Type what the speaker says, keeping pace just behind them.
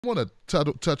want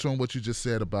to touch on what you just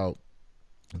said about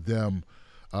them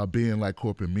being like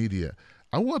corporate media.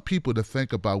 I want people to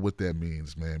think about what that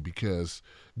means, man, because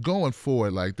going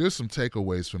forward, like there's some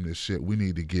takeaways from this shit we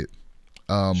need to get.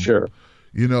 Um, Sure.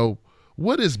 you know,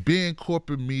 what does being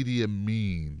corporate media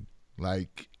mean?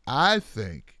 Like, I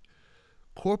think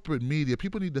corporate media,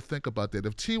 people need to think about that.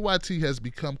 If TYT has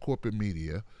become corporate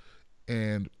media,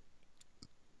 and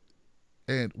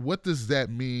what does that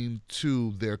mean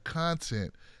to their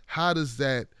content? How does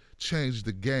that change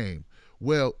the game?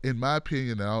 Well, in my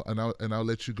opinion, and I'll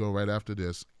let you go right after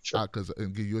this, Sure. because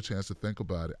and give you a chance to think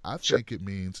about it. I Sure. think it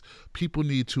means people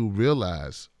need to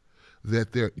realize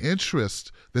that their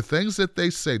interest, the things that they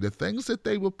say, the things that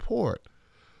they report,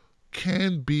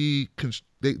 can be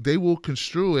they will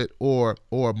construe it or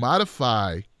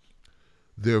modify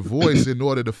their voice in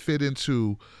order to fit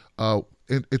into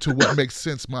what makes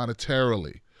sense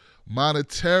monetarily.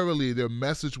 Monetarily, their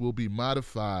message will be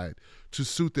modified to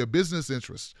suit their business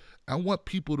interests. I want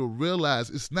people to realize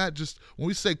it's not just when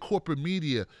we say corporate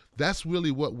media. That's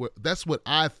really that's what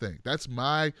I think. That's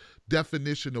my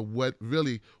definition of what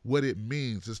it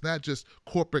means. It's not just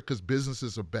corporate because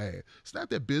businesses are bad. It's not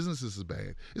that businesses are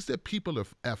bad. It's that people are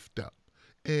effed up.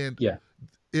 And Yeah.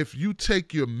 if you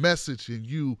take your message and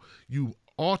you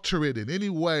alter it in any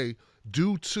way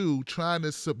due to trying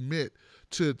to submit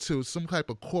to some type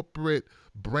of corporate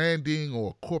branding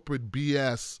or corporate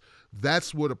BS,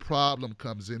 that's where the problem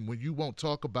comes in when you won't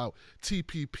talk about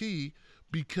TPP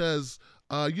because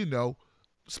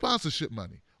sponsorship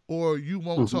money, or you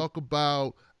won't Hmm. talk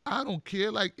about, I don't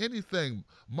care, like anything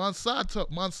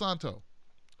Monsanto,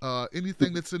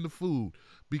 anything that's in the food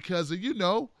because of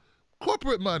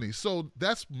corporate money. So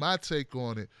that's my take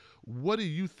on it. What do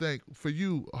you think for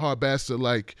you, Harbasta,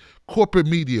 like corporate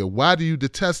media? Why do you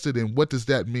detest it, and what does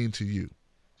that mean to you?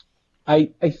 I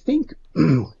think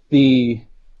the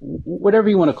whatever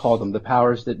you want to call them, the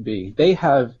powers that be, they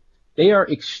are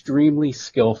extremely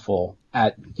skillful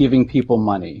at giving people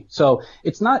money. So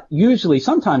it's not usually,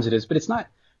 sometimes it is, but it's not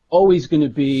always going to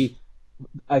be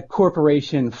a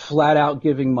corporation flat out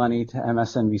giving money to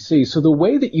MSNBC. So the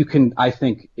way that you can, I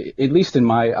think, at least in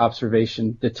my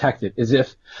observation, detect it is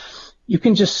if you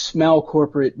can just smell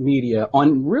corporate media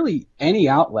on really any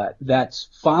outlet that's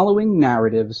following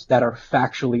narratives that are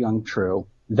factually untrue,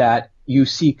 that you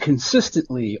see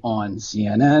consistently on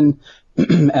CNN,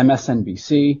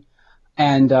 MSNBC.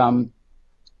 And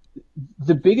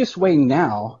the biggest way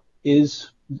now is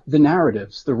the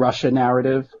narratives, the Russia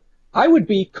narrative. I would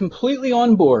be completely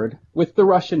on board with the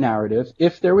Russia narrative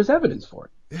if there was evidence for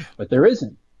it, but there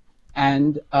isn't.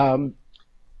 And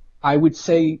I would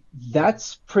say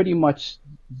that's pretty much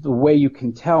the way you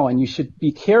can tell, and you should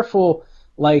be careful,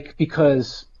 like,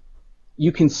 because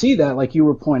you can see that, like you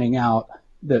were pointing out,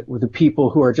 that with the people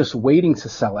who are just waiting to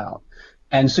sell out.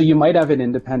 And so you might have an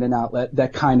independent outlet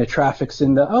that kind of traffics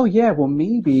in the, oh yeah, well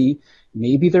maybe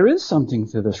there is something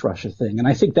to this Russia thing. And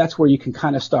I think that's where you can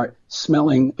kind of start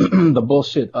smelling the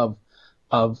bullshit of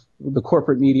the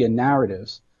corporate media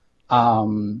narratives.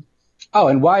 And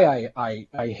why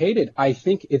I hate it, I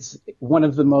think it's one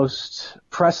of the most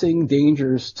pressing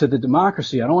dangers to the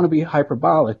democracy. I don't want to be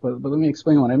hyperbolic, but let me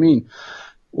explain what I mean.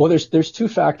 Well, there's two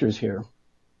factors here.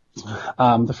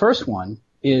 The first one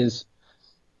is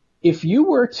if you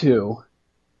were to,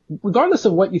 regardless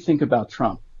of what you think about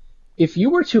Trump, if you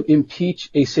were to impeach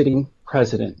a sitting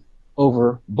president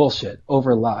over bullshit,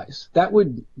 over lies, that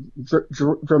would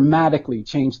dramatically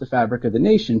change the fabric of the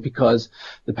nation, because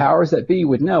the powers that be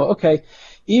would know, okay,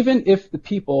 even if the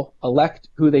people elect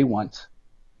who they want,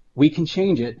 we can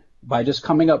change it by just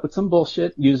coming up with some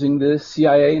bullshit, using the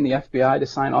CIA and the FBI to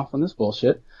sign off on this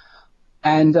bullshit.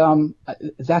 And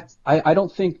I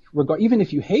don't think, even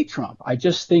if you hate Trump, I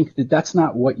just think that that's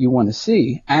not what you want to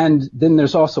see. And then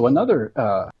there's also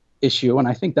another issue, and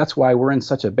I think that's why we're in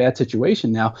such a bad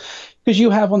situation now, because you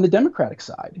have on the Democratic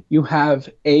side, you have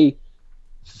a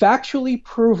factually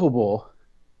provable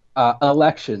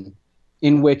election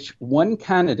in which one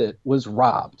candidate was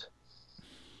robbed.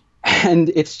 And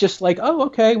it's just like, oh,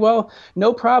 okay, well,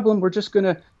 no problem. We're just going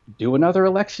to do another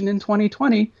election in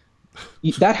 2020.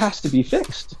 That has to be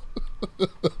fixed.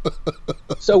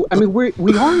 So, I mean,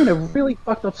 we are in a really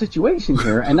fucked up situation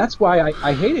here. And that's why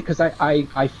I hate it, because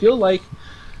I feel like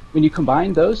when you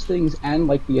combine those things and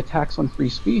like the attacks on free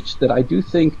speech, that I do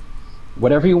think,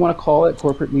 whatever you want to call it,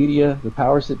 corporate media, the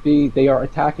powers that be, they are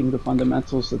attacking the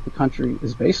fundamentals that the country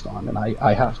is based on. And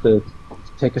I have to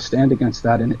take a stand against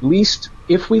that. And at least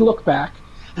if we look back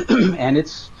and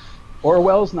it's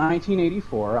Orwell's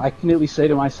 1984, I can at least say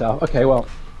to myself, okay, well,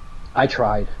 I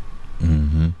tried.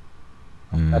 Mm-hmm.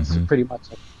 That's Mm-hmm. pretty much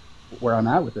where I'm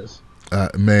at with this.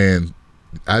 Man,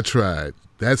 I tried.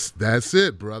 That's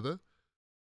it, brother.